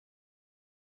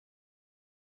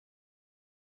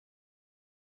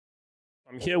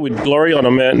I'm here with Glory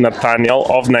Nathaniel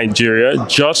of Nigeria.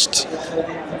 Just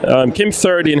came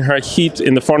third in her heat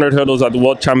in the 400 hurdles at the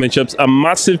World Championships. A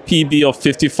massive PB of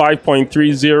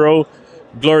 55.30.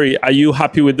 Glory, are you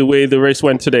happy with the way the race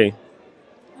went today?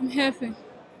 I'm happy.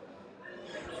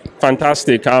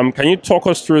 Fantastic. Can you talk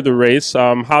us through the race?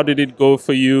 How did it go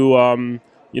for you?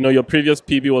 Your previous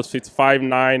PB was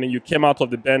 55.9 and you came out of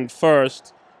the bend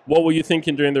first. What were you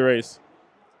thinking during the race?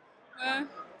 Well,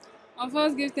 I'll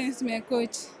first give thanks to my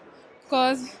coach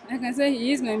because I can say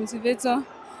he is my motivator.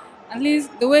 At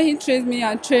least the way he trains me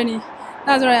at training,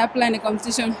 that's what I apply in the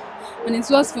competition, and it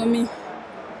works for me.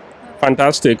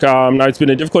 Fantastic. Now it's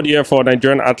been a difficult year for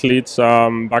Nigerian athletes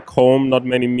back home, not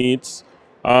many meets.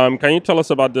 Can you tell us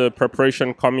about the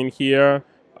preparation coming here?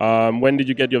 When did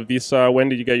you get your visa? When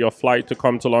did you get your flight to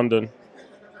come to London?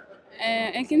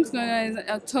 I came to London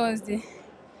on Thursday.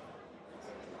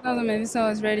 That's when my visa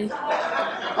was ready.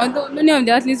 Although many of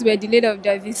the athletes were delayed of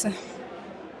their visa,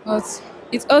 but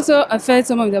it also affected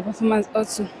some of their performance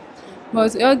also.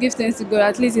 But we all give thanks to God.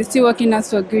 At least it's still working out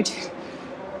for good.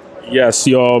 Yes,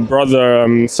 your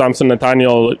brother Samson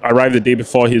Nathaniel arrived the day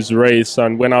before his race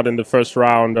and went out in the first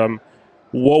round.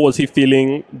 What was he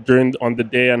feeling on the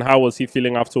day, and how was he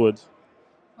feeling afterwards?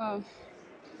 Wow.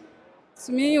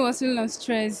 To me, he was feeling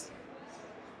stress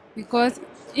because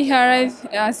he arrived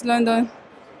at London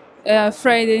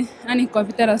Friday and he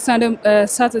competed on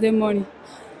Saturday morning.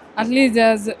 At least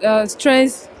there's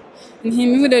stress in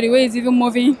him, even though the way he's even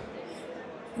moving.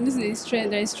 This is stress.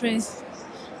 There is stress.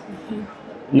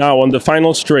 Now, on the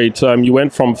final straight, you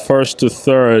went from first to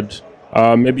third.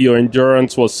 Maybe your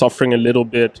endurance was suffering a little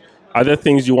bit. Are there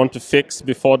things you want to fix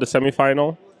before the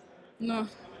semi-final? No.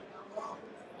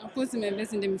 I'm putting my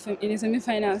best in the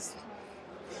semi-finals.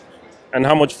 And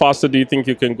how much faster do you think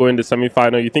you can go in the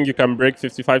semi-final? You think you can break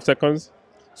 55 seconds?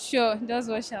 Sure, just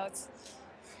watch out.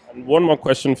 And one more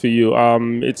question for you.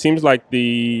 It seems like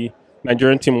the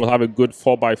Nigerian team will have a good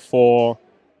 4x4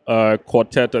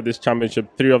 quartet at this championship.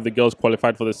 3 of the girls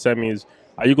qualified for the semis.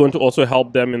 Are you going to also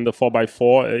help them in the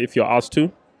 4x4 if you're asked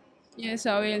to? Yes,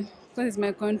 I will. Because it's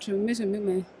my country. Make sure make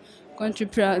my country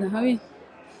proud. How will?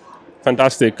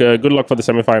 Fantastic. Good luck for the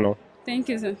semi-final. Thank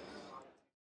you, sir.